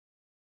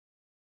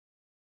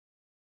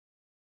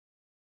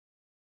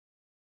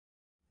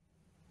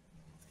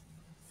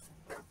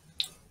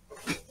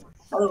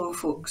Hello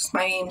folks,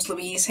 my name's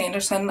Louise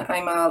Henderson.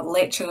 I'm a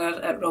lecturer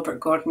at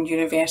Robert Gordon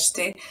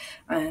University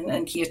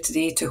and here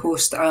today to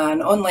host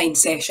an online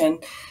session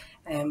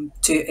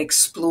to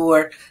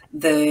explore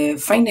the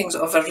findings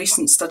of a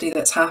recent study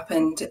that's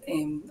happened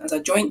as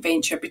a joint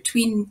venture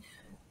between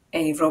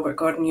Robert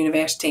Gordon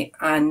University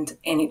and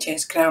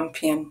NHS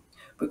Grampian.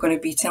 We're going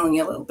to be telling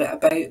you a little bit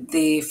about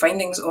the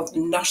findings of the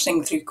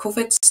Nursing Through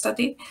COVID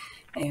study,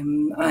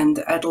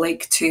 and I'd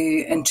like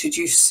to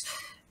introduce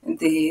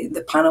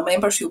the panel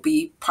members who'll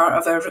be part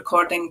of our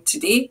recording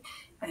today.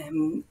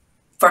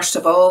 First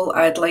of all,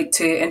 I'd like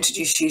to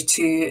introduce you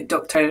to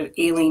Dr.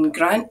 Aileen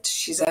Grant.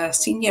 She's a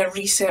Senior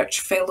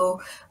Research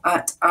Fellow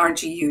at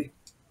RGU.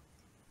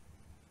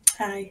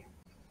 Hi,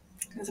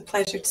 it was a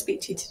pleasure to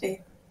speak to you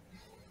today.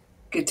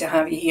 Good to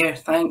have you here.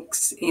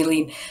 Thanks,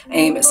 Aileen.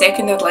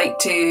 Second, I'd like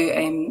to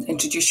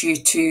introduce you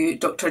to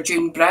Dr.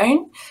 June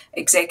Brown,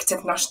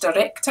 Executive Nurse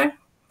Director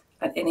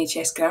at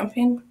NHS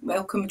Grampian.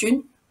 Welcome,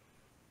 June.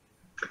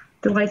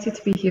 Delighted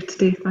to be here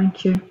today,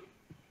 thank you.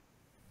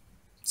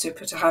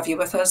 Super to have you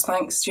with us,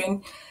 thanks,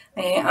 June.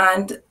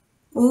 And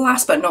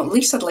last but not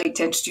least, I'd like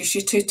to introduce you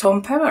to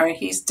Tom Power.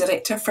 He's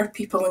Director for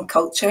People and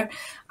Culture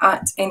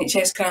at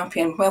NHS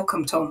Grampian.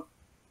 Welcome, Tom.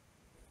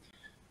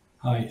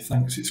 Hi,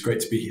 thanks. It's great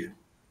to be here.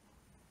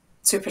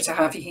 Super to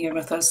have you here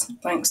with us.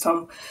 Thanks,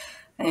 Tom.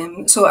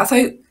 So I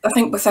think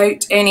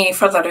without any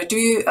further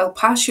ado, I'll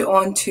pass you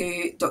on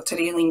to Dr.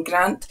 Aileen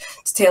Grant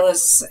to tell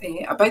us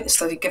about the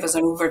study, give us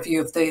an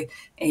overview of the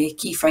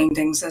key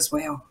findings as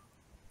well.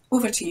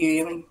 Over to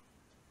you, Aileen.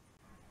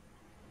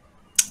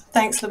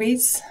 Thanks,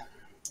 Louise.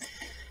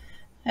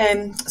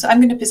 So I'm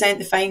going to present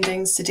the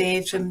findings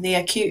today from the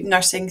Acute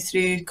Nursing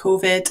Through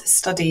COVID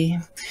study.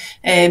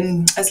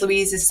 As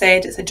Louise has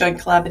said, it's a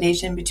joint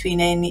collaboration between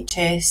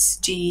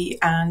NHSG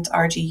and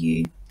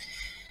RGU.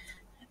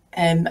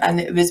 And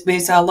it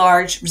was a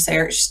large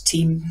research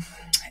team,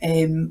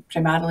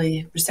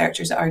 primarily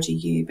researchers at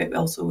RGU, but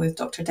also with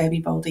Dr.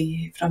 Debbie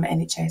Baldy from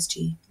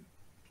NHSG.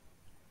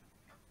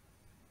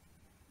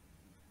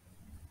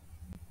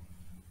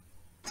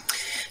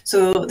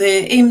 So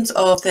the aims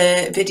of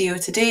the video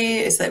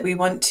today is that we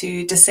want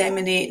to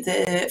disseminate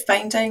the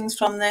findings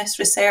from this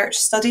research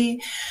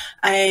study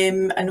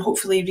and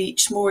hopefully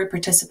reach more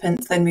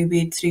participants than we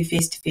would through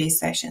face-to-face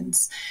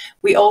sessions.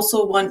 We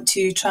also want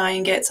to try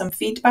and get some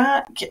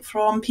feedback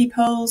from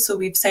people. So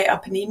we've set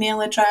up an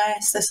email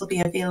address. This will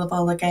be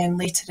available again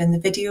later in the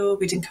video.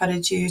 We'd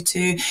encourage you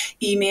to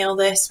email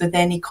this with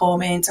any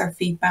comments or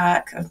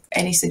feedback, or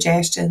any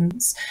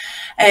suggestions.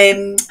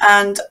 And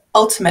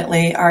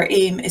ultimately, our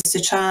aim is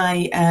to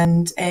try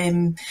and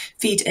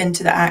feed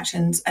into the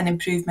actions and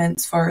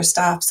improvements for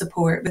staff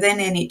support within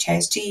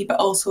NHSG, but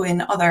also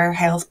in other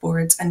health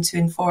boards, and to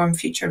inform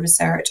future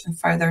research and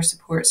further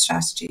support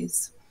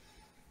strategies.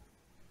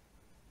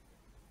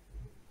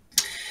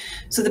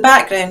 So the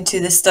background to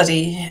the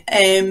study,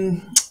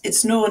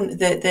 it's known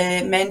that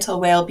the mental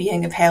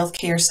well-being of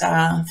healthcare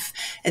staff,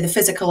 the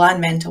physical and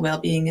mental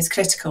well-being, is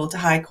critical to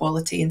high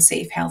quality and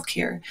safe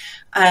healthcare.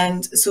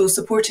 And so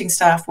supporting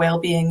staff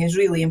well-being is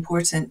really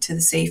important to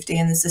the safety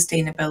and the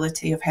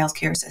sustainability of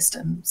healthcare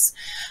systems.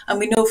 And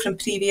we know from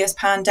previous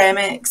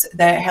pandemics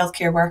that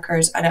healthcare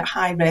workers are at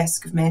high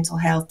risk of mental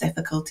health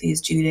difficulties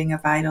during a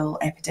viral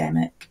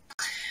epidemic.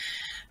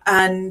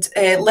 And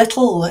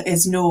little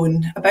is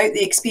known about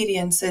the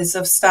experiences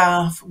of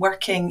staff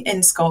working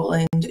in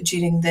Scotland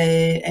during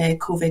the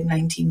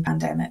COVID-19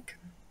 pandemic.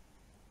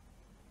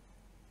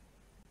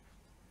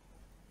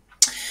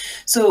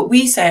 So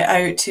we set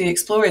out to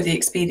explore the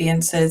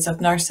experiences of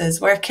nurses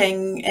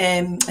working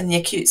in the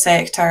acute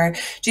sector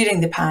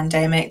during the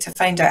pandemic to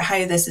find out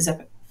how this has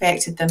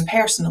affected them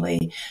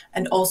personally,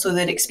 and also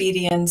their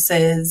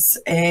experiences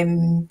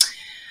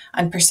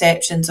and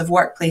perceptions of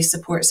workplace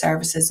support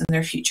services and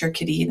their future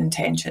career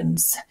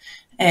intentions.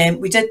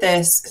 We did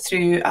this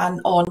through an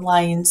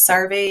online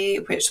survey,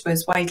 which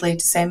was widely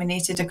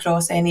disseminated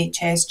across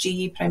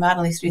NHSG,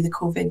 primarily through the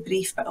COVID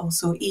brief, but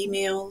also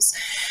emails.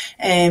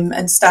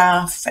 And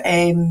staff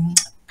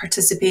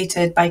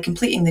participated by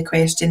completing the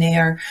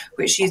questionnaire,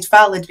 which used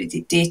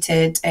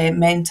validated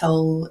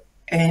mental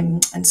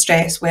and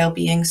stress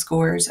wellbeing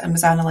scores and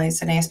was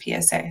analysed in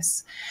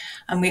SPSS.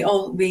 And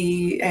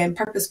we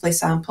purposefully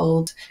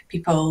sampled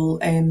people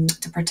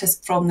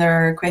from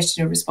their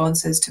questionnaire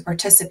responses to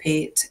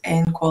participate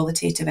in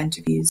qualitative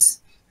interviews,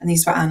 and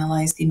these were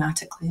analysed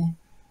thematically.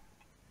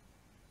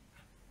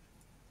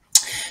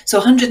 So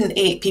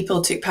 108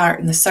 people took part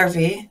in the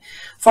survey.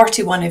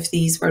 41 of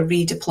these were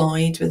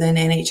redeployed within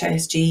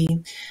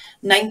NHSG.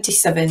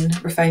 97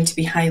 were found to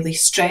be highly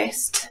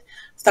stressed.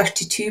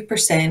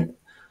 32%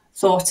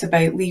 thought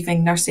about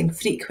leaving nursing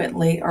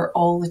frequently or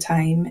all the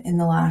time in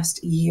the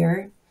last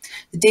year.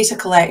 The data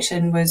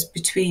collection was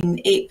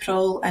between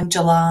April and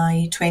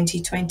July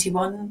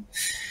 2021,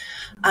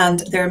 and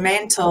their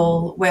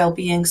mental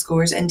wellbeing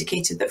scores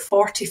indicated that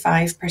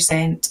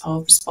 45%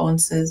 of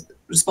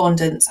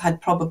respondents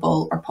had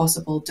probable or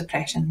possible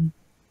depression.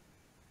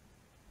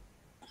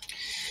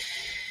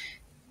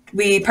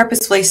 We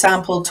purposefully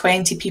sampled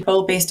 20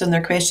 people based on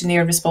their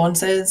questionnaire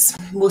responses.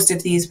 Most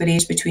of these were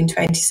aged between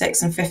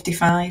 26 and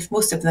 55.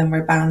 Most of them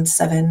were band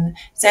 7.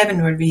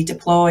 7 were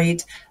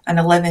redeployed and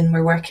 11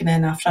 were working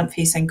in a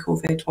front-facing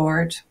COVID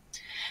ward.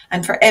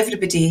 And for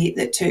everybody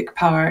that took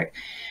part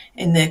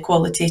in the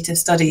qualitative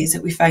studies,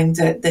 we found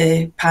that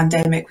the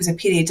pandemic was a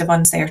period of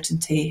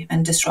uncertainty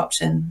and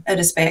disruption,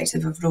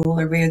 irrespective of role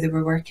or where they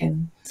were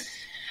working.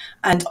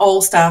 And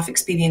all staff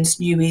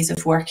experienced new ways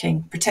of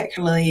working,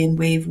 particularly in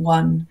wave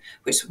 1,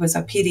 which was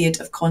a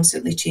period of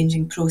constantly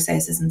changing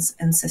processes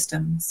and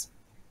systems.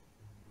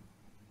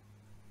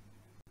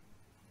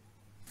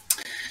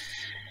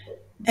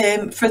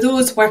 For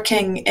those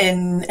working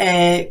in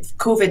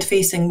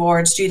COVID-facing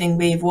wards during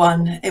wave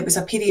 1, it was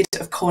a period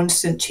of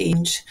constant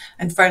change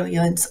and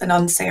virulence and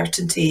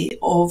uncertainty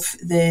of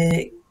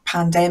the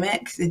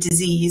pandemic, the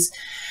disease.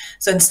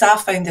 So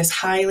staff found this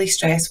highly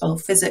stressful,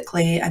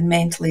 physically and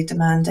mentally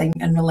demanding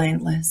and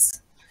relentless.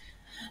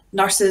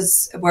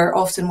 Nurses were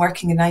often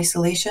working in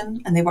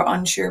isolation and they were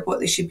unsure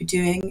what they should be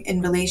doing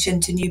in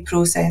relation to new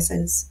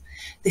processes.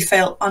 They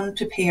felt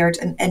unprepared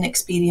and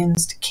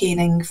inexperienced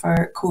caring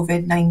for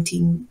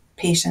COVID-19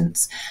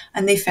 patients,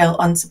 and they felt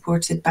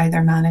unsupported by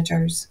their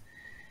managers.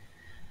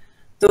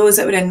 Those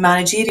that were in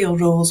managerial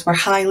roles were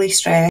highly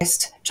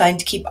stressed, trying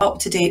to keep up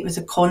to date with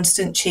the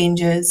constant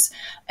changes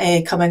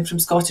coming from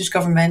Scottish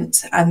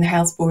Government and the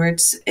health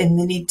boards in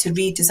the need to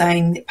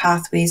redesign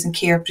pathways and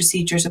care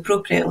procedures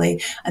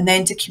appropriately, and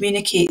then to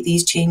communicate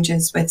these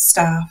changes with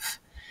staff.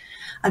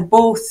 And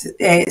both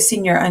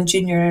senior and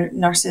junior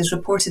nurses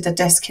reported a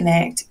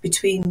disconnect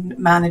between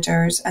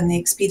managers and the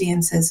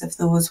experiences of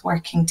those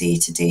working day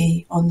to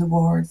day on the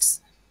wards.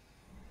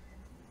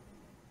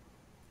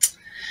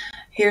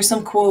 Here's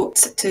some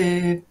quotes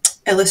to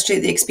illustrate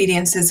the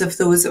experiences of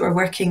those that were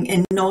working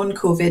in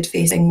non-COVID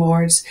facing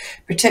wards.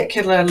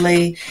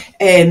 Particularly,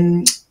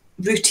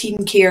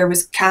 routine care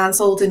was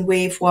cancelled in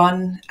wave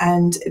 1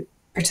 and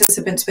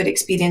participants were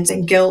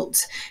experiencing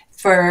guilt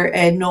for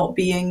not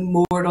being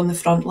more on the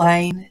front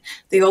line.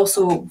 They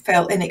also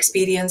felt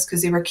inexperienced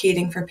because they were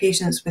caring for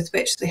patients with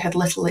which they had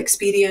little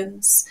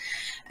experience.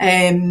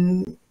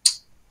 And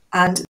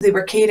they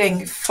were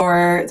caring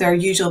for their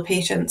usual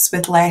patients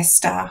with less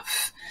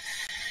staff.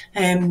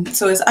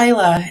 So as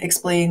Isla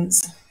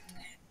explains,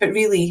 but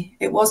really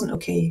it wasn't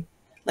okay.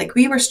 Like,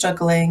 we were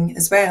struggling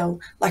as well.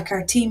 Like,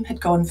 our team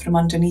had gone from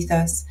underneath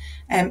us.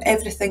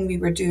 Everything we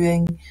were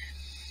doing,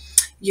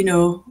 you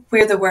know,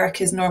 where the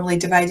work is normally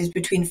divided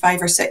between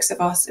 5 or 6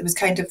 of us, it was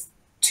kind of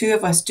 2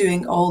 of us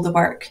doing all the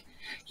work.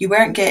 You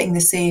weren't getting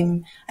the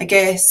same, I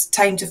guess,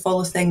 time to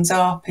follow things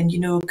up and, you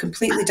know,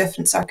 completely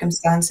different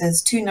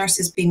circumstances. 2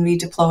 nurses being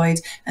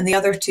redeployed and the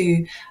other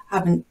 2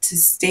 having to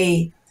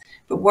stay,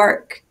 but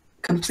work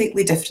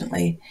completely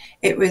differently.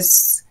 It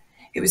was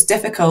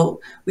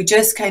difficult. We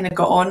just kind of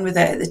got on with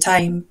it at the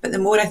time, but the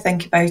more I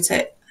think about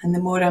it and the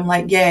more I'm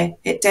like, yeah,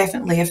 it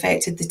definitely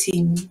affected the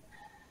team.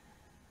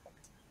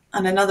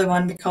 And another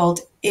one we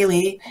called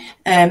Ailey,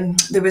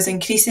 there was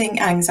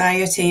increasing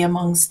anxiety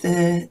amongst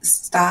the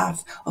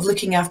staff of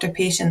looking after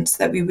patients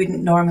that we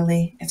wouldn't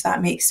normally, if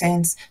that makes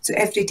sense. So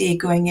every day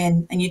going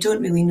in and you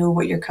don't really know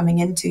what you're coming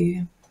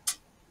into.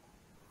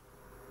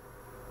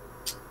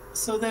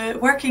 So the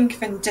working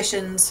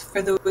conditions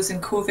for those in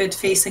COVID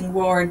facing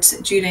wards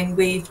during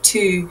wave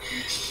 2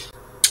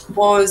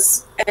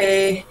 was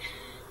a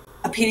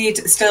period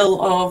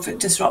still of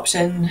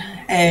disruption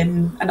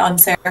and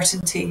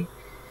uncertainty.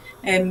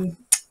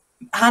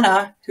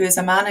 Hannah, who is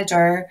a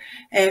manager,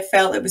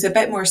 felt it was a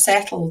bit more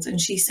settled, and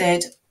she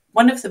said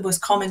one of the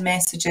most common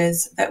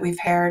messages that we've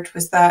heard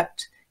was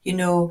that, you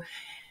know,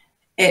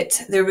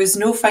 there was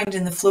no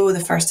finding the flow the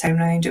first time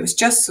round. It was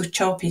just so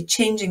choppy,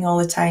 changing all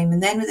the time.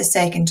 And then with the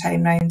second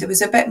time round, there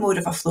was a bit more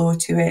of a flow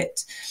to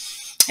it.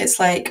 It's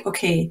like,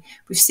 okay,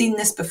 we've seen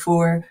this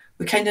before.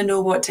 We kind of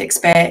know what to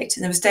expect.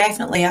 And there was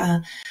definitely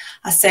a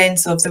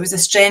sense of, there was a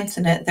strength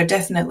in it. There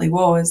definitely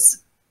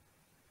was.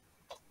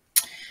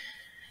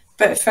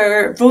 But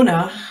for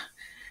Rona,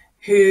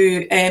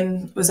 who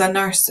was a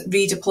nurse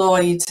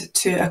redeployed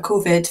to a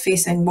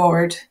COVID-facing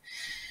ward,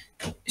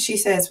 she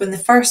says, when the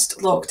first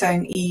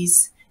lockdown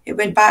eased, it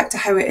went back to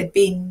how it had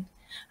been.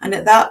 And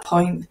at that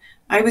point,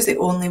 I was the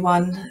only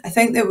one. I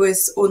think there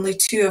was only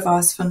 2 of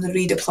us from the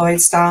redeployed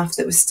staff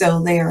that was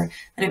still there.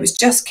 And it was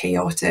just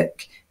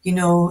chaotic. You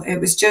know, it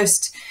was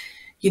just,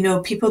 you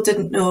know, people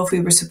didn't know if we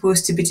were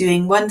supposed to be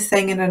doing one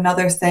thing and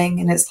another thing.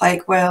 And it's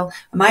like, well,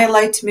 am I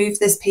allowed to move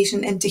this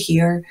patient into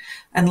here?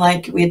 And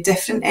like, we had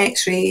different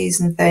x-rays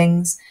and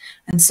things.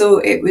 And so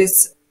it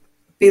was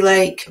be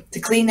like the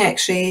clean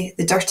x-ray,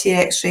 the dirty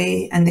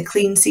x-ray, and the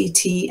clean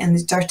CT and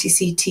the dirty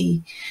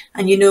CT.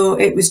 And, you know,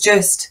 it was,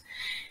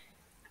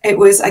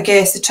 I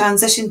guess, the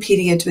transition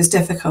period was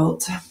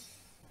difficult.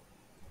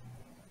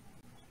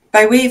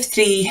 By wave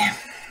 3,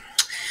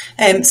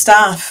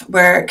 staff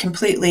were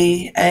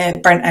completely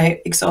burnt out,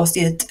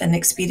 exhausted, and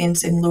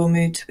experiencing low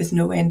mood with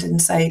no end in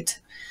sight.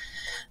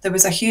 There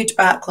was a huge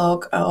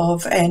backlog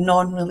of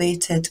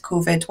non-related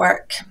COVID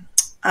work,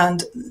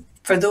 and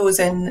for those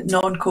in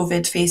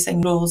non-COVID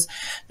facing roles,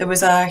 there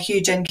was a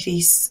huge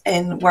increase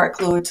in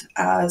workload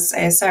as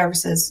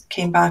services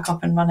came back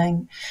up and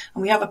running.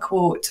 And we have a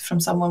quote from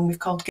someone we've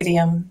called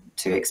Graham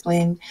to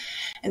explain.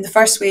 In the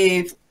first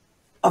wave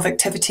of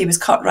activity was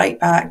cut right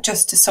back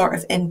just to sort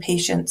of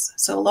inpatients.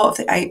 So a lot of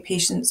the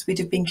outpatients would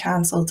have been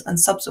cancelled, and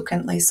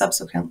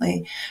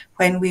subsequently,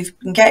 when we've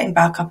been getting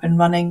back up and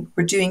running,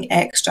 we're doing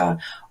extra,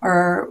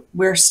 or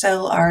we're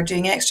still are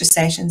doing extra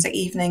sessions at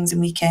evenings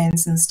and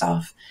weekends and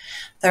stuff.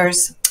 I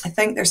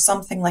think there's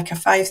something like a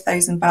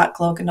 5,000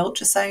 backlog in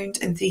ultrasound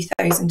and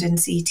 3,000 in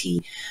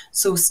CT.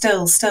 So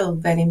still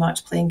very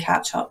much playing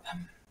catch up.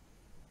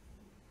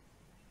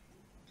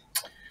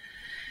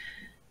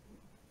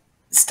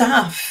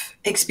 Staff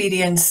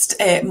experienced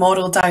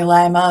moral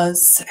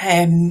dilemmas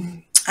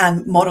and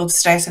moral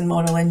distress and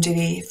moral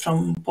injury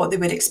from what they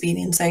were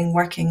experiencing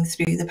working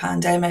through the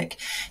pandemic.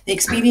 They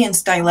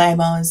experienced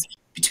dilemmas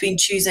between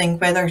choosing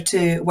whether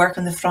to work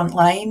on the front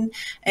line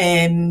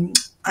and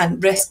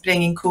risk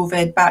bringing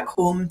COVID back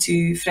home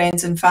to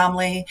friends and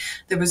family.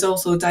 There was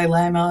also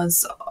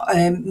dilemmas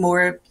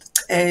more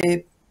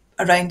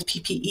around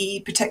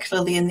PPE,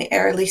 particularly in the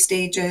early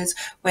stages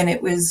when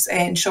it was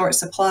in short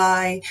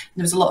supply.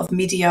 There was a lot of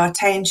media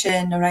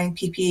attention around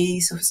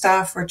PPE, so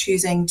staff were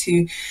choosing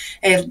to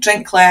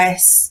drink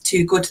less,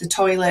 to go to the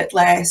toilet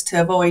less, to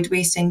avoid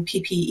wasting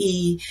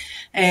PPE,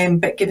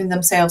 but giving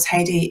themselves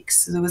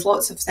headaches. So there was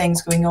lots of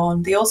things going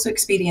on. They also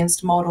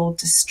experienced moral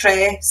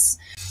distress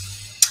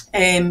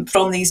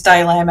from these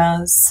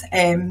dilemmas,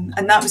 and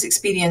that was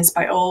experienced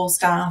by all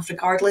staff,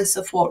 regardless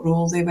of what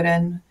role they were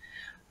in.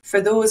 For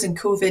those in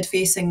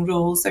COVID-facing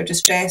roles, their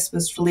distress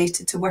was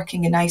related to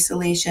working in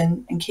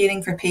isolation and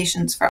caring for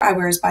patients for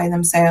hours by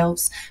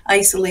themselves,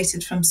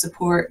 isolated from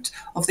support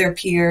of their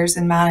peers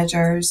and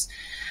managers.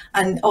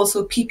 And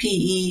also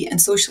PPE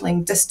and social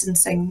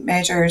distancing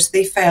measures,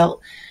 they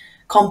felt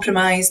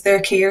compromised their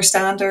care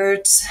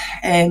standards,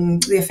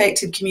 they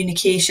affected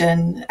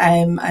communication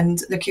and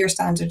their care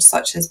standards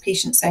such as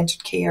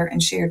patient-centred care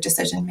and shared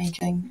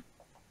decision-making.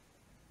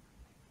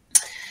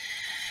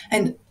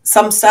 And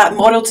some staff,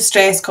 moral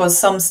distress caused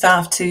some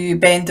staff to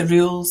bend the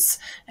rules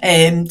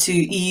to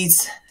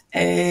ease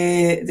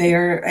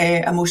their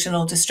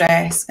emotional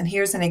distress. And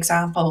here's an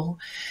example.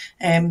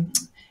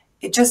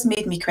 It just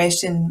made me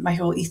question my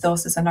whole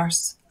ethos as a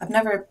nurse.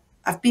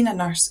 I've been a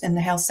nurse in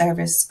the health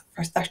service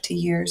for 30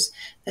 years.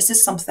 This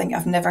is something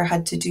I've never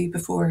had to do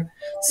before.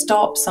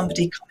 Stop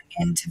somebody coming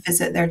in to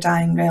visit their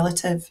dying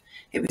relative.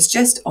 It was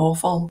just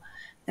awful.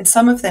 And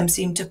some of them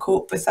seemed to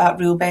cope with that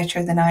rule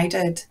better than I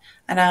did.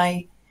 And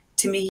I'm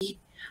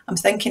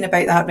thinking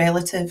about that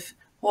relative.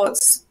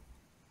 What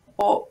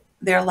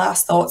their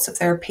last thoughts of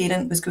their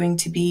parent was going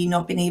to be,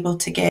 not being able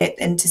to get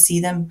in to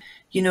see them.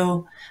 You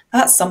know,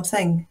 that's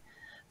something.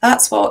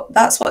 That's what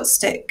will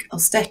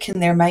stick in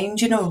their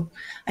mind, you know.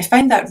 I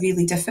find that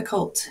really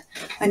difficult.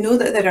 I know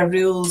that there are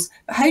rules,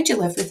 but how do you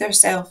live with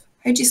yourself?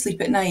 How do you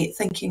sleep at night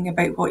thinking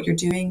about what you're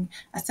doing?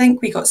 I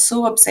think we got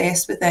so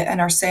obsessed with it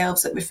and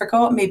ourselves that we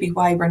forgot maybe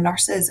why we're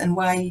nurses and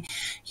why,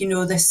 you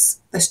know, this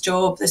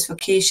job, this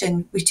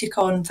vocation we took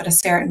on for a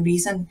certain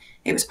reason.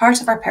 It was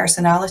part of our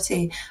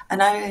personality,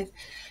 and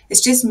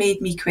it's just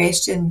made me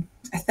question.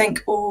 I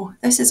think, oh,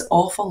 this is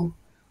awful.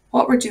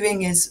 What we're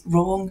doing is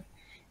wrong.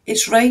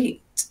 It's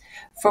right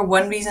for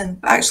one reason,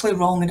 but actually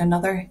wrong in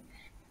another.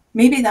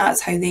 Maybe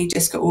that's how they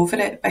just got over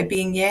it, by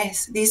being,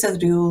 yes, these are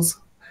the rules.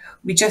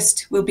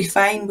 We'll be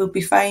fine.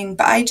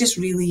 But I just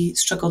really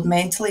struggled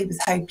mentally with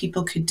how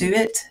people could do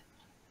it.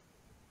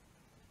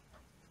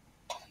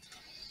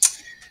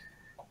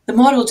 The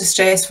moral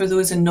distress for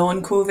those in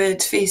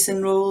non-COVID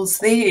facing roles,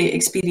 they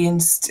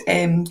experienced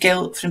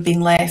guilt from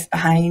being left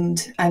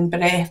behind and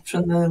bereft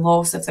from the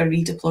loss of their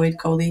redeployed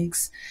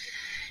colleagues.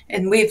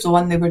 In wave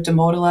one, they were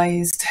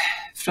demoralised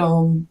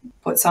from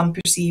what some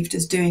perceived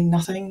as doing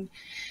nothing.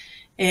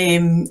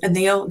 And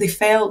they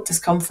felt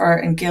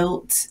discomfort and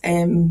guilt,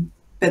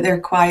 but their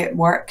quiet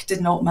work did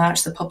not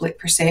match the public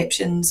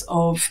perceptions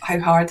of how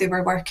hard they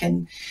were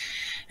working.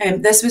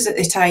 This was at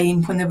the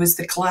time when there was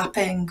the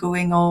clapping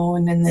going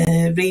on and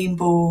the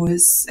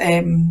rainbows.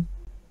 And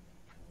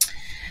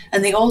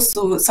they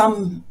also,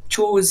 some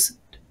chose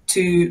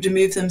to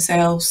remove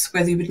themselves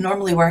where they would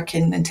normally work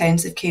in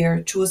intensive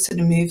care, chose to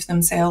remove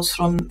themselves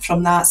from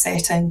that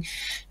setting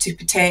to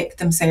protect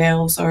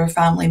themselves or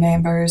family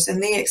members.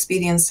 And they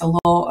experienced a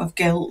lot of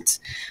guilt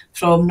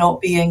from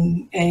not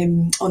being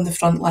on the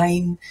front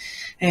line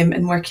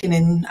and working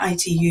in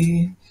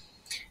ITU.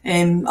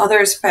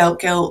 Others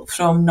felt guilt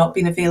from not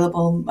being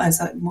available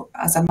as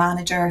a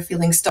manager,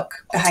 feeling stuck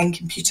behind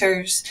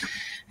computers,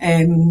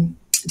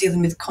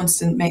 dealing with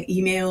constant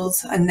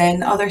emails. And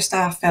then other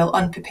staff felt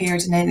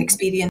unprepared and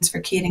inexperienced for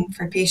caring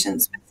for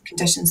patients with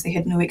conditions they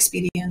had no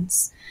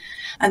experience.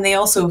 And they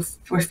also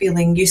were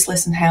feeling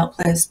useless and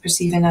helpless,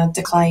 perceiving a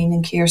decline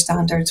in care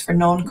standards for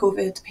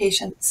non-COVID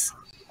patients.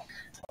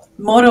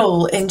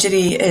 Moral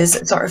injury is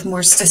sort of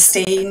more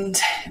sustained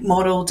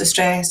moral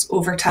distress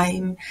over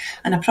time,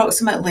 and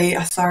approximately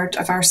a third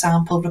of our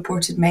sample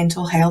reported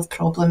mental health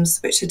problems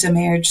which had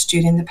emerged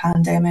during the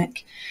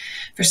pandemic.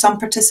 For some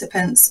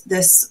participants,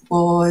 this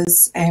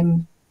was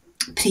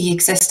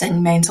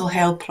pre-existing mental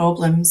health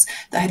problems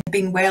that had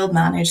been well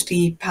managed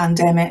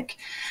pre-pandemic,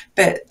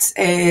 but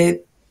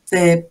the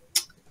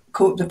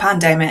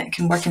pandemic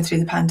and working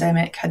through the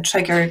pandemic had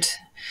triggered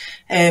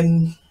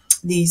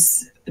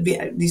these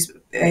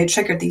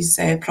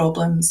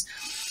problems.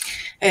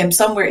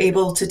 Some were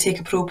able to take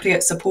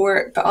appropriate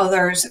support, but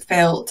others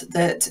felt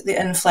that the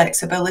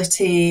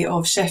inflexibility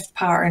of shift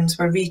patterns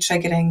were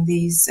re-triggering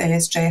these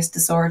stress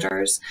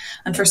disorders,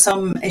 and for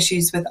some,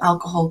 issues with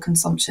alcohol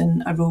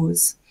consumption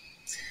arose.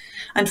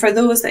 And for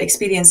those that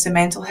experienced a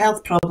mental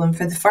health problem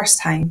for the first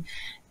time,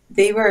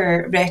 they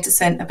were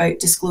reticent about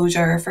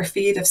disclosure for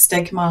fear of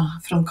stigma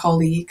from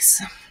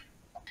colleagues.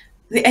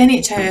 The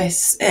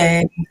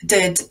NHS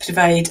did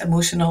provide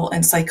emotional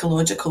and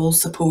psychological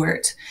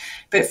support,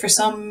 but for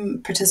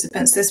some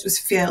participants this was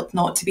felt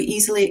not to be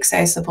easily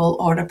accessible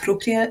or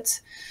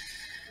appropriate.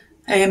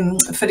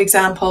 For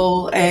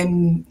example,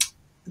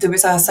 there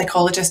was a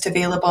psychologist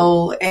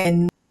available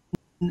in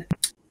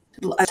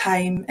a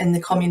time in the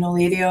communal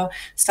area.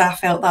 Staff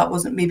felt that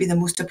wasn't maybe the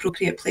most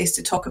appropriate place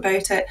to talk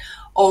about it,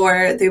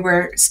 or they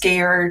were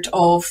scared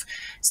of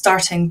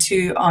starting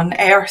to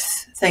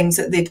unearth things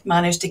that they'd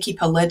managed to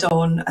keep a lid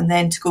on, and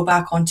then to go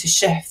back onto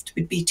shift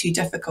would be too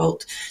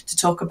difficult to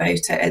talk about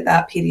it at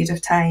that period of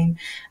time.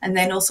 And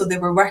then also they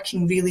were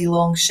working really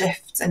long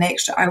shifts and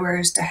extra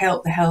hours to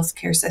help the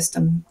healthcare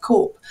system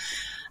cope.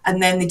 And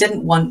then they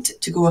didn't want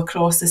to go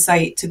across the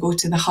site to go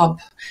to the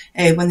hub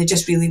when they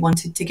just really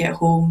wanted to get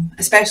home,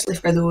 especially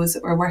for those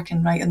that were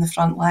working right on the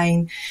front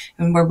line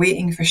and were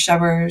waiting for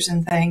showers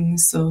and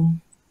things.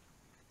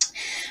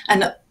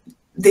 And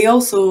they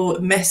also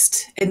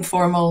missed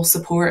informal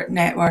support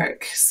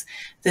networks.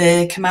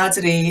 The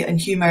camaraderie and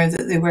humour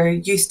that they were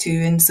used to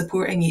in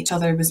supporting each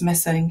other was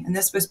missing. And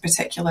this was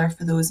particular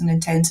for those in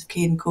intensive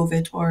care and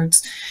COVID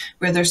wards,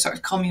 where their sort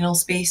of communal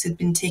space had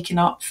been taken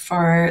up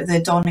for the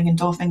donning and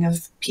doffing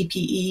of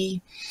PPE,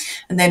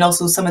 and then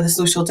also some of the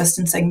social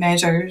distancing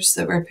measures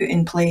that were put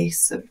in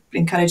place,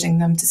 encouraging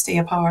them to stay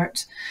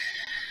apart.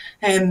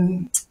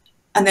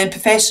 And then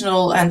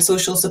professional and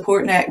social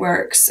support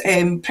networks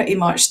pretty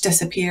much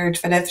disappeared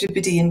for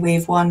everybody in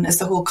wave one as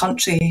the whole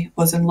country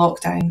was in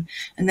lockdown.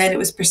 And then it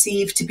was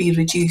perceived to be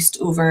reduced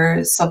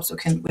over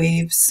subsequent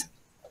waves.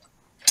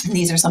 And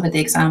these are some of the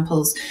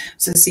examples.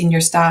 So senior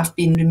staff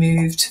being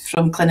removed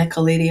from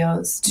clinical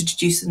areas to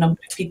reduce the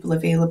number of people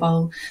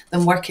available,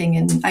 them working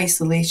in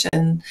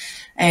isolation,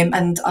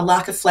 and a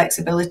lack of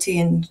flexibility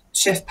in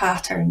shift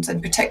patterns,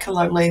 and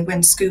particularly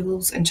when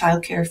schools and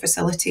childcare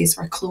facilities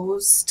were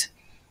closed.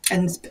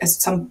 And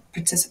some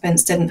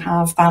participants didn't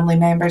have family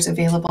members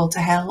available to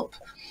help.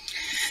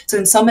 So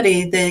in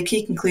summary, the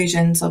key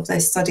conclusions of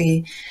this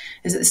study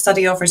is that the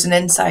study offers an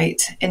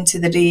insight into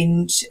the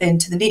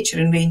nature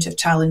and range of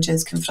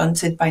challenges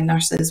confronted by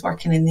nurses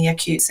working in the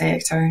acute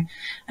sector,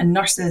 and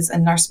nurses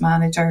and nurse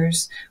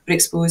managers were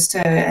exposed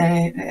to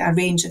a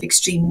range of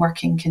extreme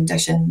working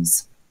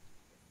conditions.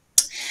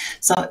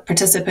 So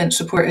participants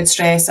reported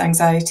stress,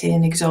 anxiety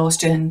and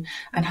exhaustion,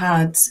 and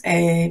had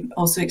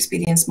also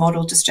experienced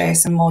moral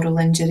distress and moral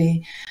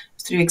injury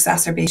through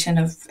exacerbation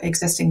of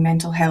existing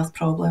mental health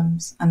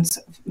problems and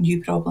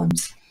new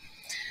problems.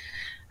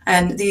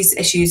 And these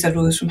issues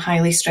arose from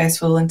highly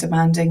stressful and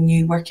demanding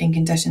new working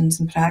conditions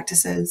and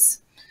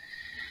practices.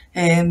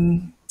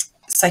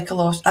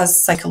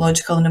 As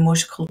psychological and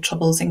emotional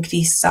troubles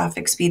increased, staff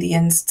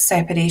experienced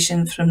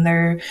separation from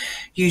their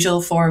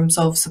usual forms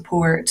of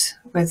support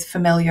with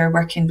familiar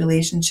working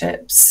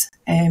relationships,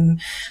 and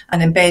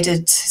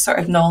embedded sort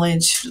of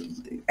knowledge,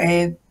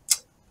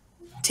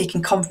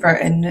 taking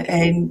comfort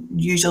in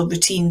usual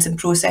routines and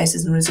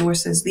processes and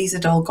resources. These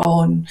had all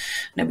gone,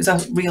 and it was a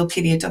real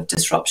period of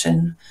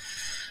disruption.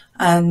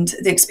 And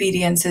the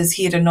experiences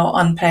here are not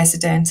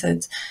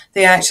unprecedented.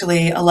 They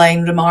actually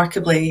align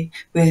remarkably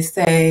with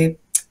the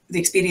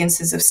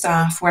experiences of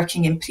staff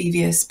working in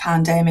previous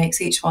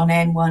pandemics,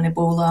 H1N1,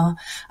 Ebola,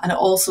 and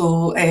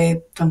also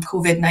from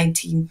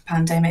COVID-19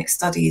 pandemic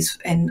studies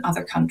in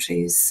other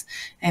countries,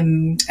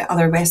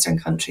 other Western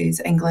countries,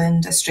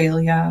 England,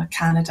 Australia,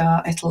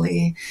 Canada,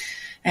 Italy,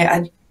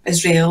 and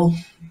Israel.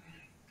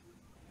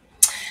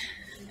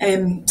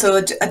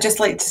 So I'd just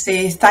like to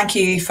say thank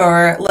you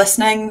for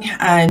listening,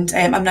 and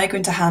I'm now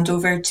going to hand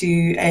over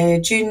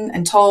to June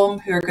and Tom,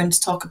 who are going to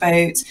talk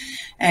about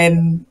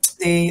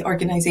the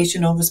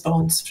organisational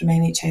response from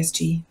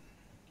NHSG.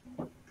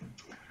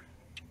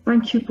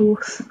 Thank you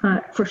both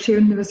for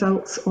sharing the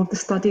results of the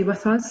study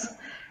with us.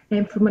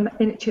 From an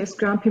NHS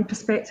Grampian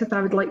perspective,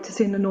 I would like to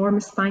say an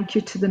enormous thank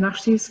you to the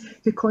nurses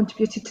who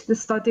contributed to the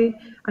study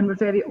and were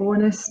very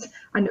honest,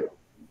 and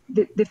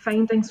the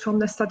findings from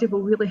this study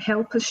will really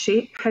help us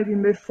shape how we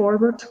move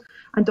forward,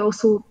 and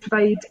also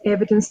provide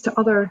evidence to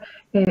other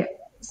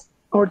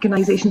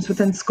organisations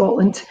within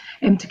Scotland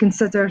to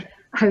consider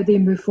how they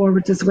move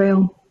forward as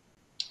well.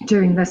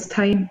 during this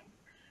time.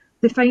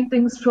 The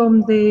findings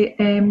from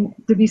the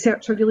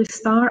research are really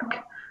stark,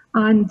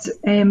 and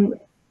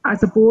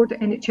as a board,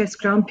 NHS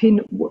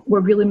Grampian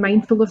were really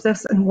mindful of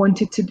this and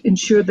wanted to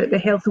ensure that the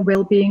health and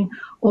well-being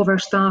of our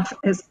staff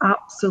is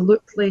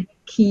absolutely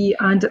key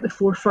and at the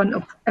forefront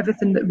of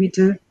everything that we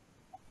do.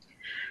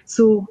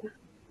 So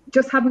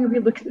just having a wee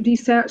look at the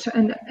research,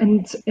 and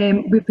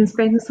we've been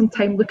spending some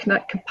time looking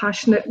at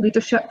compassionate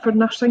leadership for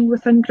nursing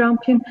within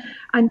Grampian,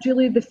 and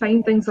really the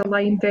findings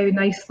align very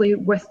nicely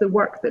with the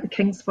work that the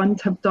King's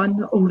Fund have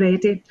done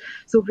already.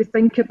 So if we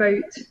think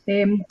about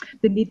the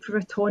need for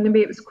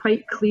autonomy, it was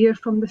quite clear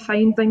from the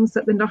findings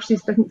that the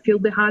nurses didn't feel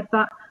they had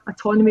that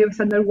autonomy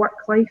within their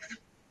work life.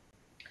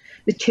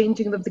 The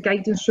changing of the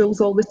guidance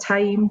rules all the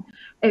time,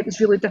 it was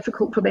really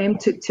difficult for them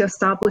to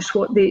establish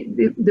what they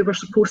were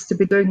supposed to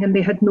be doing, and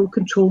they had no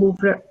control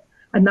over it.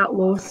 And that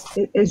loss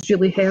is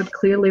really heard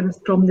clearly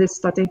from this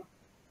study.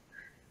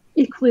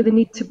 Equally, the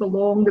need to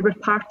belong. They were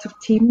part of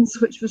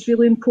teams, which was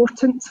really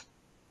important.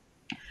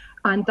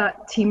 And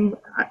that team,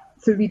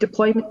 through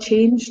redeployment,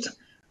 changed,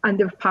 and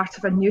they were part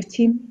of a new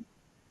team,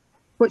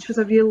 which was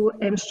a real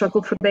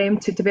struggle for them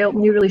to develop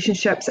new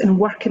relationships and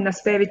work in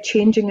this very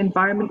changing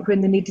environment when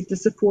they needed the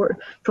support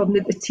from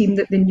the team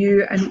that they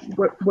knew and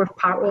were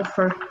part of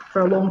for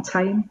a long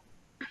time.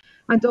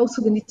 And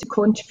also the need to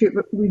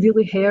contribute. We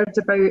really heard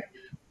about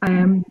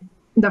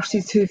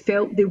nurses who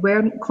felt they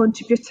weren't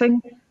contributing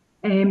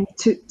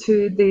to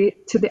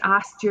the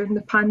ask during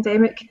the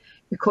pandemic,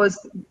 because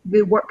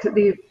the work that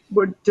they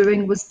were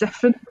doing was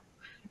different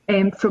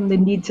from the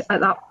need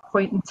at that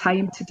point in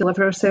time to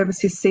deliver our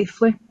services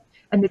safely,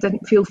 and they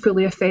didn't feel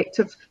fully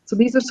effective. So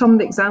these are some of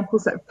the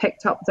examples that I've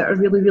picked up that are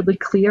really, really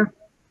clear.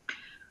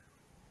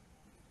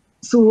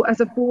 So as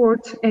a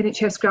board,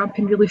 NHS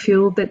Grampian really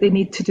feel that they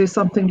need to do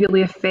something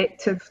really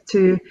effective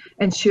to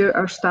ensure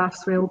our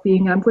staff's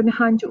well-being. I'm going to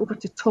hand you over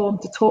to Tom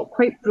to talk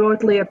quite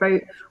broadly about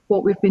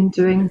what we've been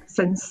doing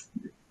since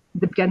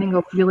the beginning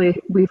of really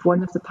wave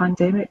one of the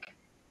pandemic.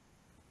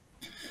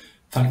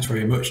 Thanks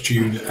very much,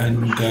 June.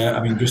 And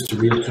I mean, just to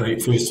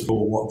reiterate, first of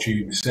all, what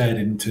June said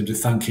in terms of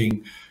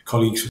thanking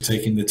colleagues for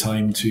taking the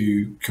time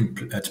to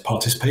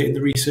participate in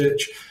the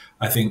research.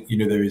 I think, you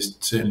know, there is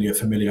certainly a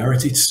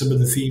familiarity to some of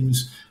the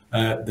themes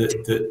that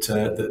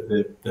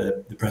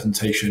the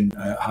presentation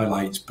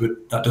highlights,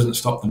 but that doesn't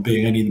stop them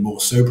being any more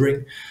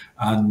sobering.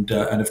 And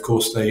of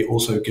course, they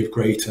also give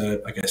great,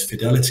 I guess,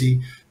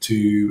 fidelity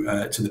to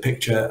the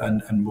picture,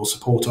 and will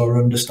support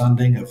our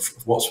understanding of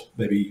what's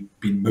maybe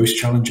been most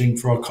challenging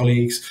for our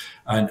colleagues,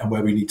 and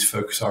where we need to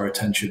focus our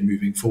attention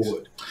moving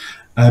forward.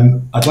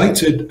 I'd like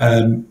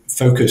to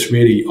focus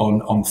really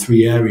on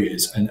three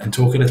areas and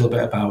talk a little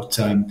bit about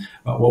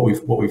what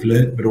we've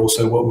learned, but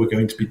also what we're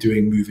going to be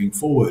doing moving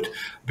forward,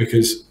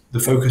 because the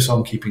focus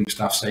on keeping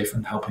staff safe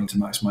and helping to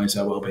maximise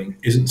their well-being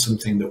isn't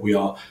something that we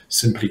are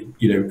simply,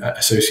 you know,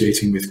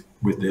 associating with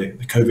the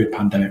COVID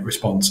pandemic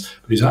response,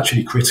 but is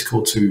actually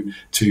critical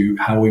to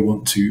how we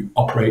want to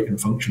operate and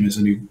function as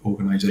a new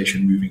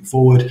organisation moving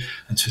forward,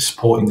 and to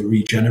supporting the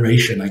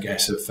regeneration, I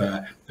guess, of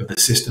the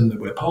system that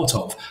we're part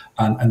of,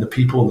 and the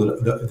people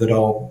that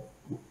are,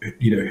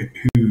 you know,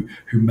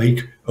 who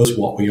make us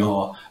what we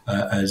are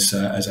as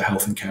a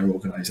health and care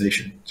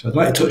organisation. So I'd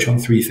like to touch on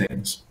three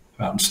things: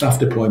 around staff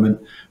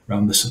deployment,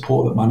 around the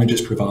support that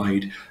managers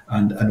provide,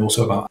 and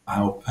also about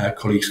how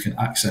colleagues can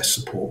access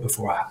support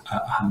before I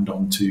hand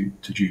on to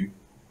June.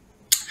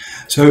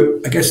 So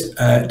I guess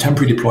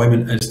temporary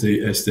deployment, as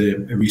the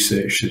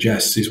research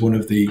suggests, is one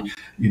of the,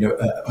 you know,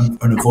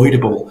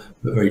 unavoidable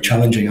but very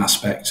challenging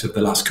aspects of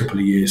the last couple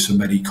of years for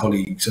many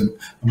colleagues, and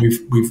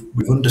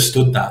we've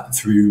understood that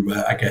through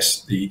I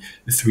guess the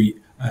three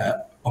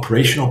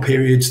operational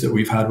periods that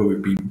we've had, where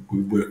we've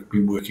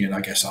been working at, I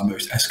guess, our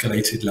most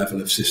escalated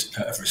level of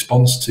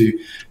response to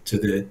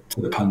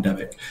the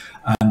pandemic,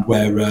 and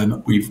where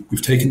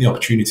we've taken the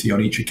opportunity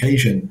on each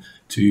occasion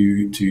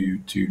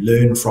to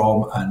learn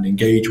from and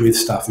engage with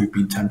staff who've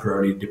been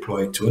temporarily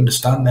deployed, to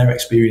understand their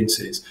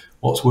experiences,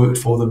 what's worked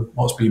for them,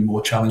 what's been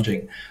more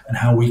challenging, and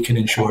how we can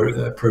ensure that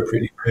an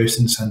appropriately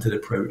person-centred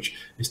approach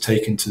is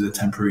taken to the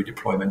temporary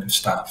deployment of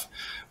staff.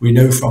 We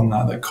know from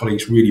that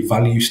colleagues really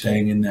value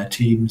staying in their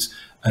teams,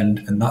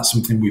 and that's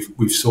something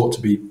we've sought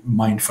to be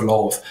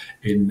mindful of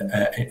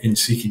in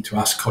seeking to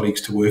ask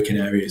colleagues to work in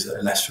areas that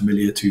are less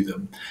familiar to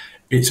them.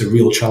 It's a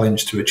real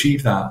challenge to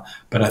achieve that,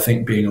 but I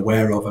think being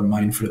aware of and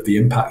mindful of the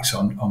impacts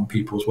on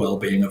people's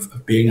well-being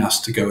of being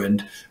asked to go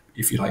and,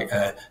 if you like,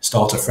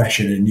 start afresh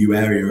in a new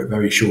area at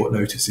very short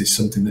notice is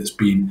something that's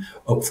been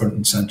up front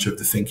and centre of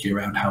the thinking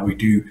around how we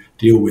do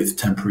deal with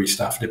temporary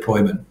staff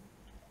deployment.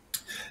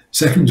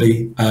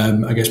 Secondly,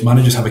 I guess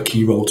managers have a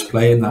key role to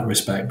play in that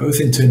respect,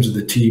 both in terms of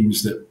the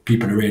teams that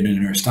people are in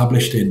and are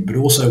established in, but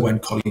also when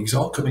colleagues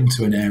are coming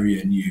to an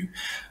area new.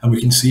 And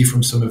we can see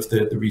from some of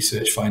the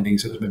research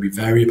findings that there's maybe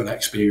variable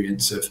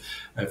experience of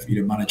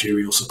you know,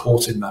 managerial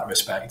support in that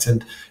respect.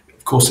 And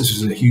of course, this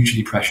is a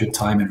hugely pressured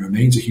time and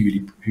remains a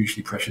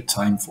hugely pressured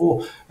time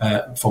for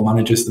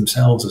managers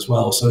themselves as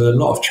well. So there are a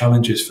lot of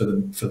challenges for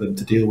them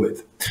to deal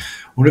with.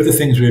 One of the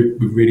things we've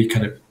really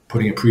kind of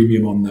putting a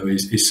premium on though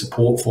is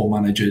support for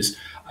managers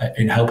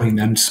in helping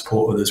them to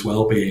support others'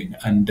 well-being.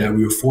 And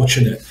we were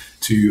fortunate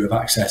to have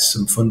accessed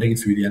some funding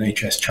through the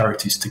NHS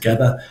Charities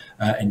Together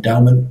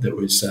endowment that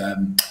was,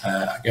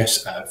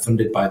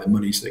 funded by the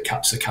monies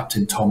that Sir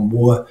Captain Tom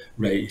Moore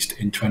raised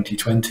in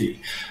 2020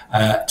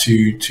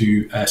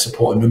 to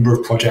support a number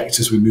of projects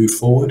as we move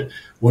forward.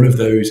 One of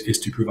those is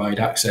to provide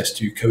access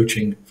to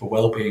coaching for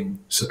wellbeing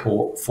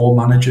support for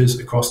managers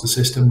across the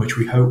system, which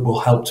we hope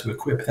will help to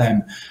equip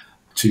them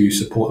to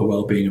support the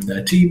wellbeing of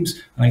their teams.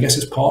 And I guess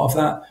as part of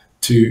that,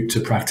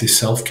 to practice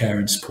self-care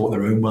and support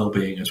their own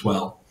well-being as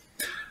well.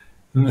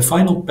 And the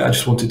final bit I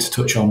just wanted to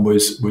touch on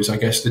was I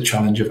guess the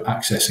challenge of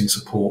accessing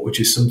support, which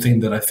is something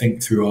that I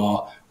think through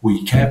our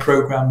We Care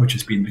programme, which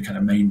has been the kind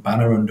of main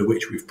banner under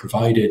which we've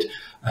provided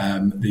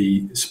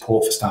the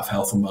support for staff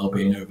health and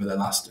wellbeing over the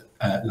last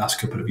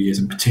couple of years,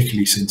 and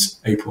particularly since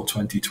April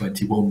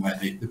 2021, where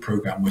the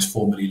programme was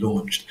formally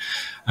launched.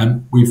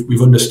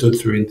 We've understood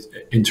through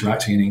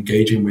interacting and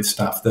engaging with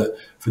staff that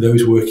for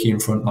those working in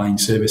frontline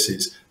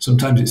services,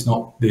 sometimes it's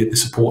not the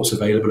supports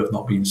available have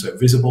not been so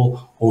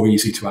visible or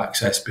easy to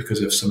access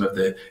because of some of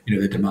the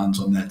the demands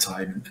on their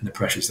time and the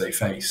pressures they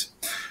face.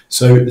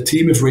 So the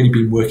team have really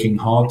been working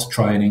hard to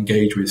try and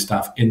engage with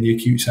staff in the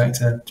acute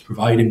sector, to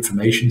provide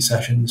information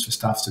sessions for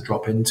staff to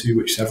drop into,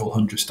 which several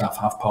hundred staff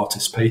have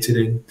participated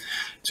in,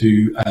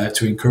 to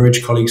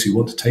encourage colleagues who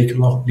want to take a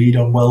lead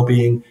on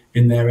wellbeing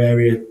in their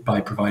area by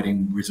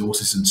providing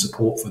resources and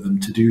support for them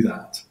to do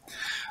that.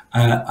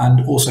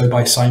 And also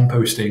by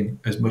signposting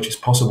as much as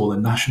possible the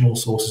national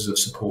sources of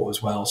support as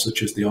well,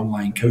 such as the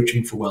online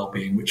coaching for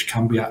wellbeing, which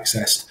can be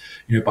accessed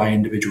by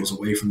individuals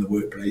away from the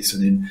workplace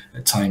and in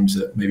at times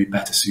that maybe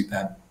better suit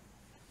them.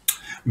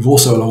 We've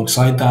also,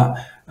 alongside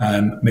that,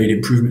 made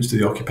improvements to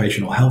the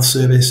occupational health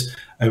service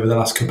over the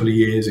last couple of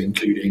years,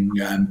 including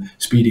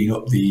speeding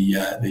up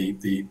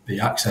the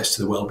access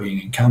to the wellbeing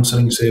and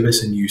counselling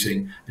service and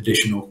using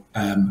additional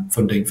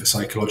funding for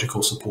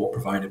psychological support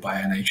provided by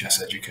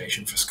NHS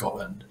Education for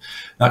Scotland.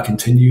 That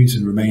continues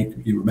and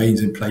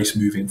remains in place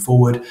moving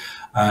forward.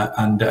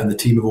 And the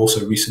team have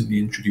also recently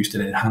introduced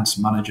an enhanced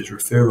managers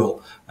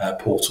referral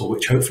portal,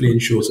 which hopefully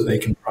ensures that they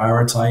can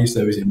prioritise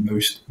those in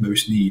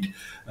most need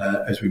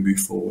as we move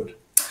forward.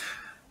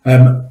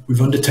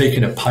 We've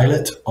undertaken a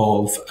pilot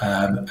of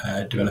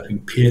developing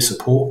peer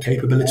support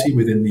capability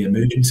within the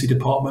emergency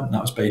department.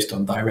 That was based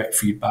on direct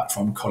feedback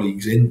from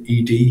colleagues in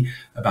ED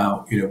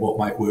about what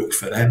might work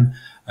for them.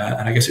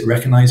 And I guess it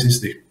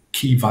recognises the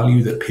key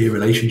value that peer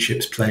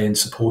relationships play in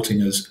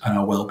supporting us and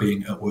our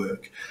wellbeing at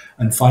work.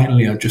 And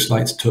finally, I'd just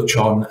like to touch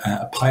on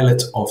a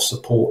pilot of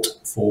support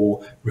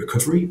for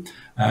recovery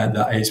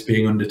that is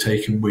being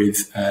undertaken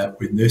with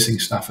nursing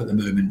staff at the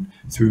moment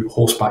through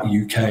Horseback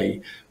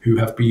UK, who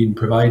have been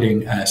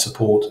providing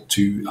support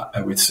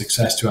with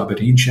success to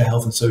Aberdeenshire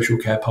Health and Social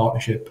Care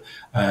Partnership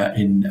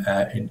in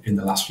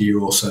the last year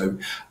or so.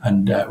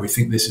 And we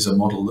think this is a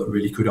model that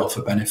really could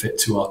offer benefit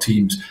to our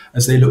teams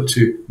as they look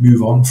to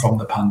move on from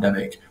the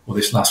pandemic or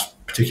this last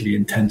particularly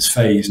intense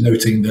phase,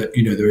 noting that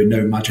there are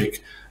no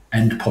magic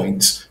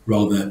endpoints,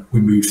 rather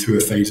we move through a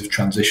phase of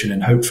transition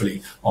and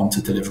hopefully on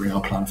to delivering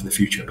our plan for the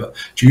future. But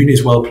June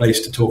is well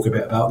placed to talk a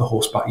bit about the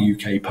Horseback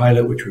UK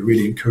pilot, which we're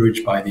really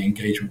encouraged by the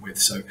engagement with.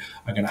 So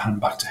I'm going to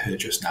hand back to her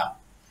just now.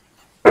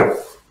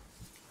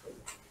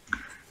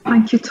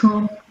 Thank you,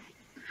 Tom.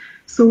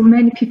 So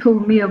many people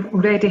may have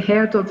already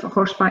heard of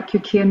Horseback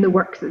UK and the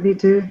work that they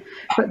do,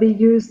 but they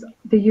use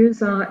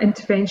a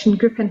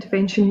group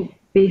intervention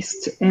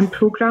based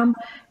programme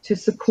to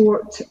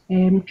support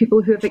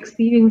people who have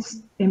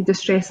experienced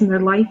distress in their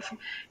life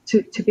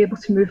to be able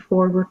to move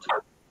forward.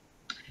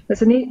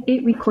 It's an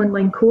 8-week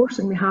online course,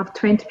 and we have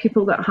 20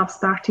 people that have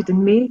started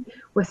in May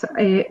with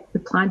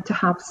the plan to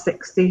have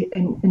 60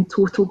 in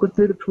total go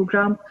through the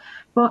programme.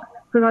 But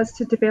for us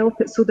to develop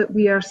it so that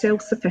we are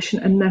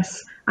self-sufficient in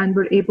this and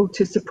we're able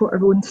to support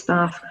our own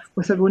staff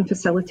with our own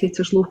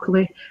facilitators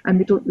locally, and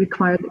we don't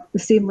require the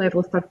same level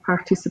of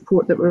third-party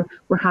support that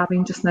we're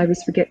having just now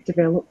as we get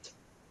developed.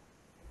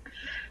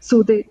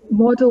 So the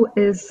model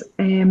is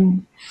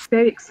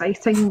very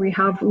exciting. We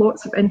have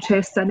lots of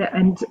interest in it,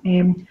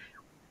 and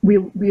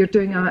we are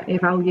doing an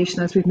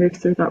evaluation as we move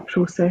through that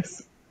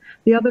process.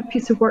 The other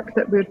piece of work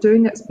that we're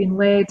doing that's been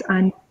led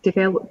and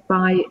developed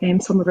by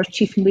some of our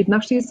chief and lead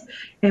nurses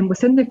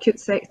within the acute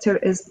sector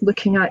is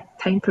looking at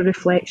time for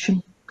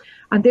reflection.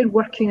 And they're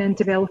working and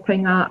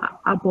developing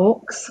a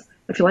box,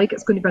 if you like.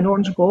 It's going to be an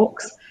orange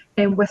box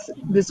with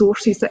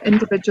resources that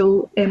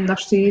individual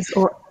nurses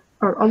or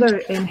other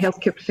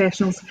healthcare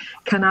professionals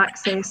can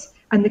access,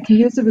 and they can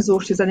use the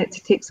resources in it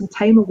to take some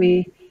time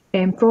away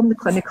from the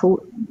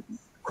clinical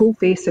cold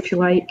face, if you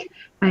like,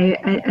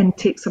 and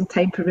take some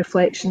time for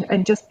reflection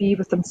and just be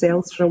with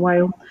themselves for a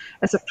while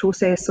as a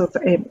process of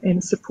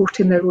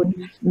supporting their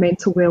own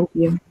mental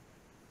well-being.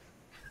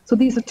 So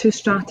these are two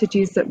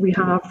strategies that we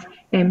have,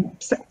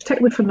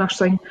 particularly for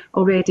nursing,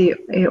 already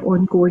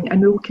ongoing,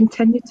 and we will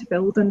continue to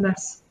build on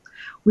this.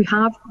 We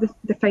have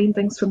the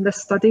findings from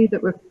this study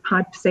that we've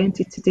had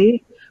presented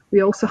today,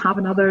 We also have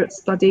another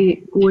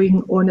study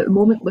going on at the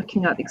moment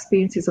looking at the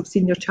experiences of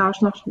senior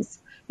charge nurses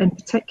in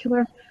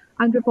particular.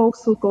 And we've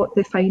also got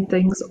the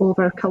findings of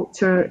our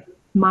Culture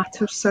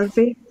Matters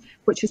survey,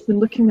 which has been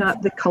looking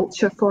at the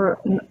culture for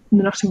the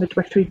nursing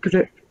midwifery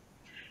group.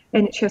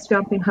 NHS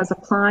Grampian has a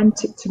plan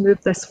to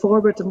move this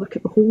forward and look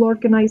at the whole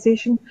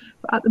organisation,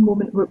 but at the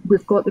moment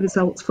we've got the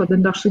results for the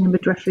nursing and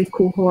midwifery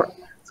cohort.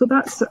 So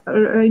that's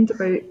around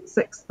about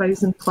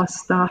 6,000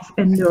 plus staff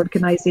in the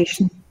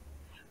organisation.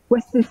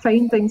 With the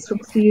findings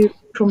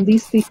from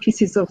these three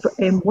pieces of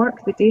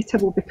work, the data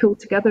will be pulled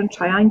together and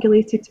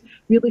triangulated,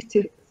 really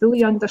to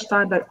fully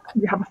understand that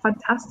we have a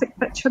fantastic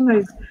picture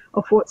now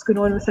of what's going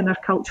on within our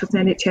cultures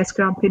in NHS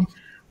Grampian,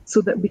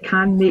 so that we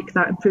can make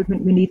that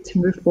improvement we need to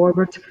move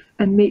forward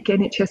and make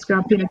NHS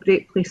Grampian a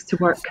great place to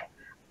work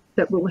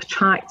that will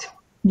attract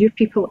new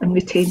people and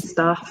retain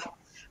staff.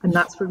 And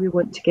that's where we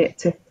want to get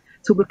to.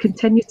 So we'll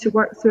continue to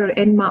work through our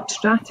NMAP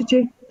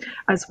strategy,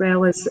 as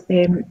well as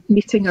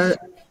meeting our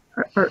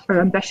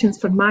ambitions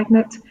for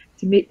Magnet,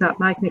 to make that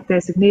Magnet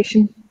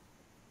designation,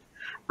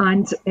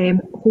 and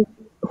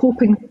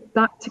hoping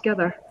that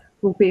together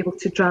we'll be able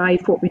to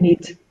drive what we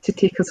need to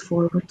take us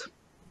forward.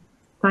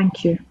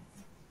 Thank you.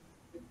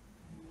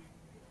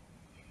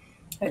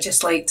 I'd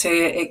just like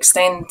to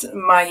extend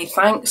my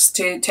thanks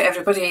to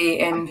everybody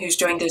who's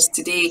joined us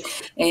today,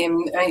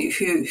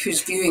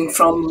 who's viewing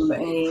from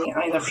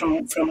either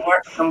from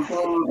work, from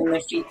home, in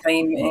their free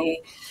time.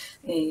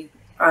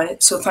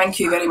 So thank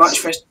you very much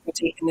for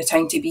taking the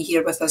time to be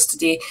here with us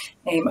today.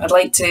 I'd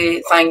like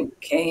to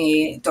thank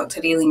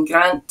Dr. Aileen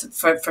Grant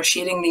for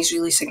sharing these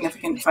really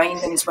significant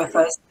findings with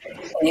us,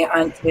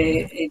 and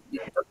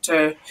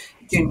Dr.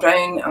 June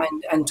Brown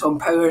and Tom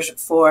Powers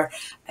for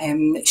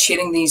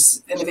sharing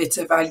these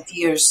innovative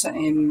ideas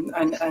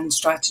and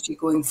strategy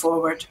going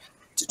forward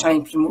to try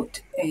and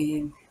promote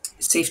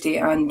safety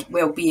and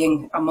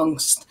well-being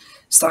amongst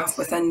staff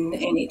within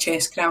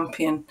NHS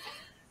Grampian.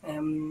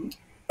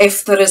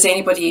 If there is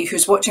anybody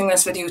who's watching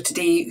this video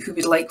today who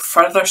would like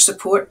further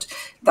support,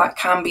 that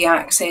can be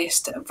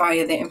accessed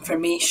via the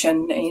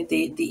information,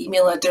 the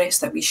email address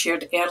that we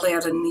shared earlier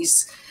in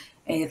this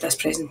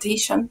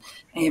presentation.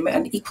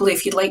 And equally,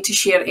 if you'd like to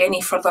share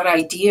any further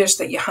ideas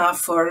that you have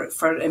for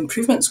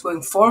improvements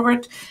going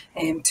forward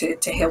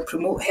to help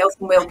promote health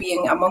and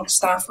wellbeing amongst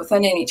staff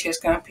within NHS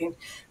Grampian,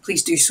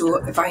 please do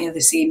so via the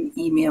same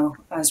email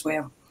as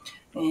well.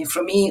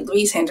 From me,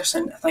 Louise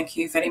Henderson, thank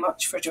you very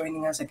much for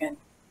joining us again.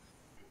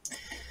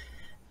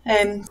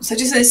 So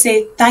just want to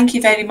say thank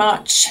you very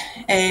much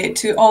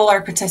to all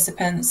our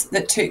participants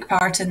that took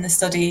part in the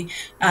study,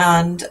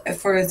 and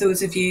for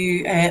those of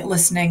you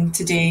listening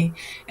today.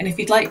 And if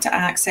you'd like to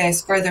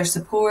access further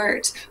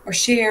support or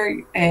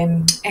share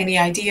any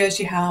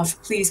ideas you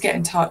have, please get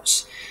in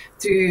touch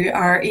through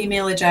our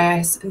email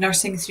address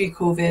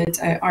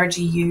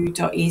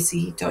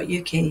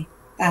nursingthroughcovid@rgu.ac.uk.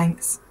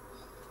 Thanks.